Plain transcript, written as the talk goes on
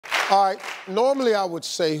All right, normally I would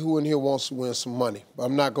say who in here wants to win some money, but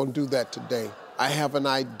I'm not gonna do that today. I have an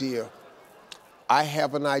idea. I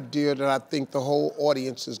have an idea that I think the whole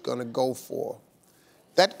audience is gonna go for.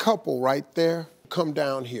 That couple right there, come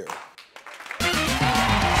down here.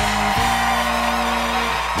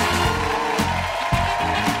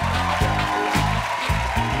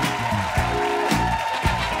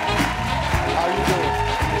 How you doing?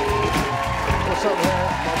 What's up, Harry?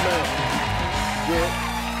 My man. Good.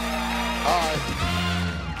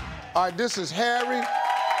 All right, this is Harry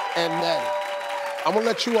and Natty. I'm gonna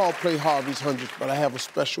let you all play Harvey's Hundreds, but I have a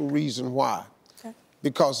special reason why. Okay.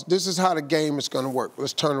 Because this is how the game is gonna work.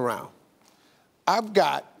 Let's turn around. I've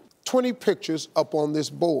got 20 pictures up on this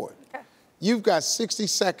board. Okay. You've got 60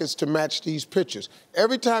 seconds to match these pictures.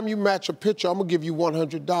 Every time you match a picture, I'm gonna give you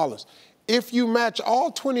 $100. If you match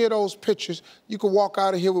all 20 of those pictures, you can walk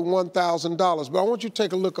out of here with $1,000. But I want you to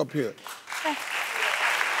take a look up here. Okay.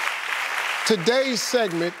 Today's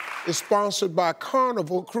segment is sponsored by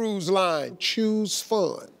Carnival Cruise Line. Choose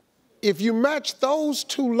fun. If you match those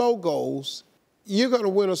two logos, you're gonna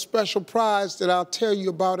win a special prize that I'll tell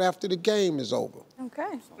you about after the game is over.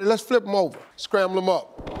 Okay. Let's flip them over, scramble them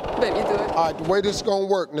up. Baby, do it. All right, the way this is gonna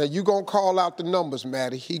work, now you gonna call out the numbers,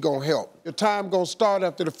 Maddie. He gonna help. Your time gonna start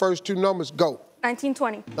after the first two numbers, go.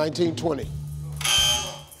 1920. 1920.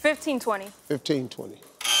 1520. 1520.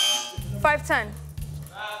 510.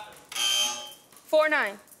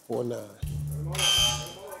 49. 49.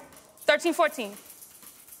 1314.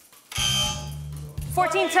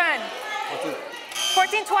 1410.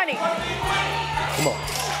 1420. Come on.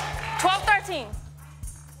 1213.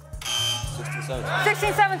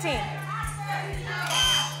 1617.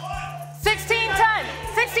 1610.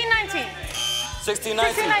 1619.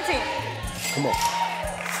 1619. 1619. Come on.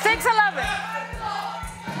 611.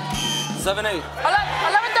 78. 1113.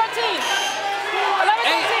 1113.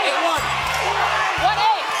 881.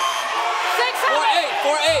 18. 48.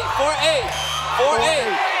 48. 48. 48.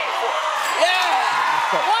 Yeah.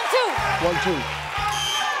 12. 12.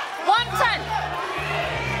 110.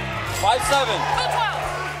 57.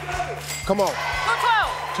 212. Come on.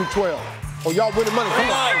 212. 212. Oh, y'all winning money. Come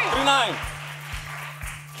on. 39.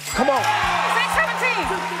 Come on.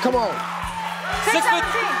 617. Come on.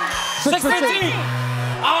 617. 615.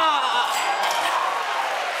 Ah.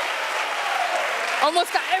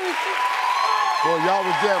 Almost got everything. Boy, y'all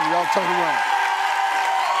was jamming. Y'all turn around.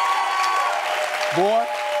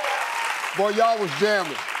 Boy, y'all was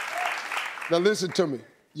jamming. Now listen to me.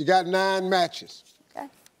 You got 9 matches. Okay.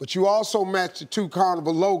 But you also matched the 2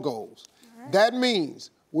 Carnival logos. Right. That means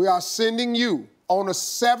we are sending you on a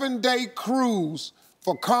 7-day cruise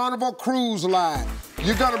for Carnival Cruise Line.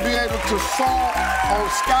 You're gonna be able to soar on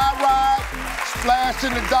Skyride, splash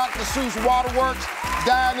in the Dr. Seuss Waterworks,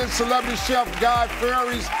 dine in Celebrity Chef Guy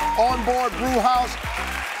Fieri's onboard brew house.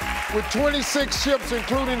 With 26 ships,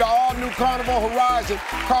 including the all-new Carnival Horizon,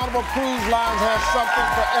 Carnival Cruise Lines has something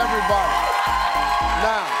for everybody.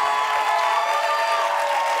 Now,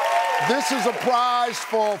 this is a prize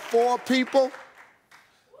for 4 people.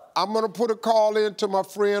 I'm gonna put a call in to my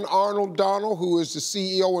friend Arnold Donald, who is the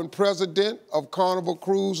CEO and president of Carnival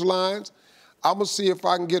Cruise Lines. I'm gonna see if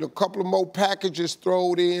I can get a couple of more packages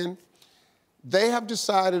thrown in. They have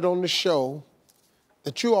decided on the show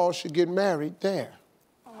that you all should get married there.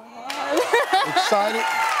 Excited?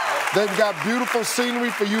 They've got beautiful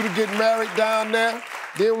scenery for you to get married down there.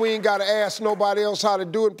 Then we ain't gotta ask nobody else how to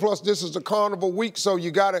do it. Plus, this is the Carnival week, so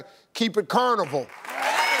you gotta keep it carnival.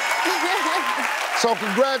 So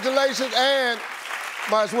congratulations, and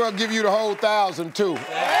might as well give you the whole 1,000 too.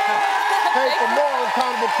 Hey, for more on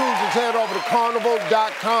Carnival Cruises, head over to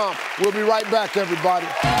carnival.com. We'll be right back, everybody.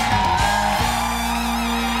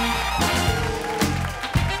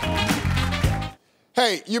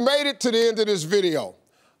 Hey, you made it to the end of this video.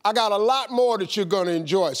 I got a lot more that you're gonna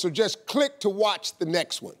enjoy, so just click to watch the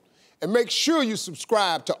next one. And make sure you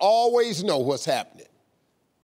subscribe to always know what's happening.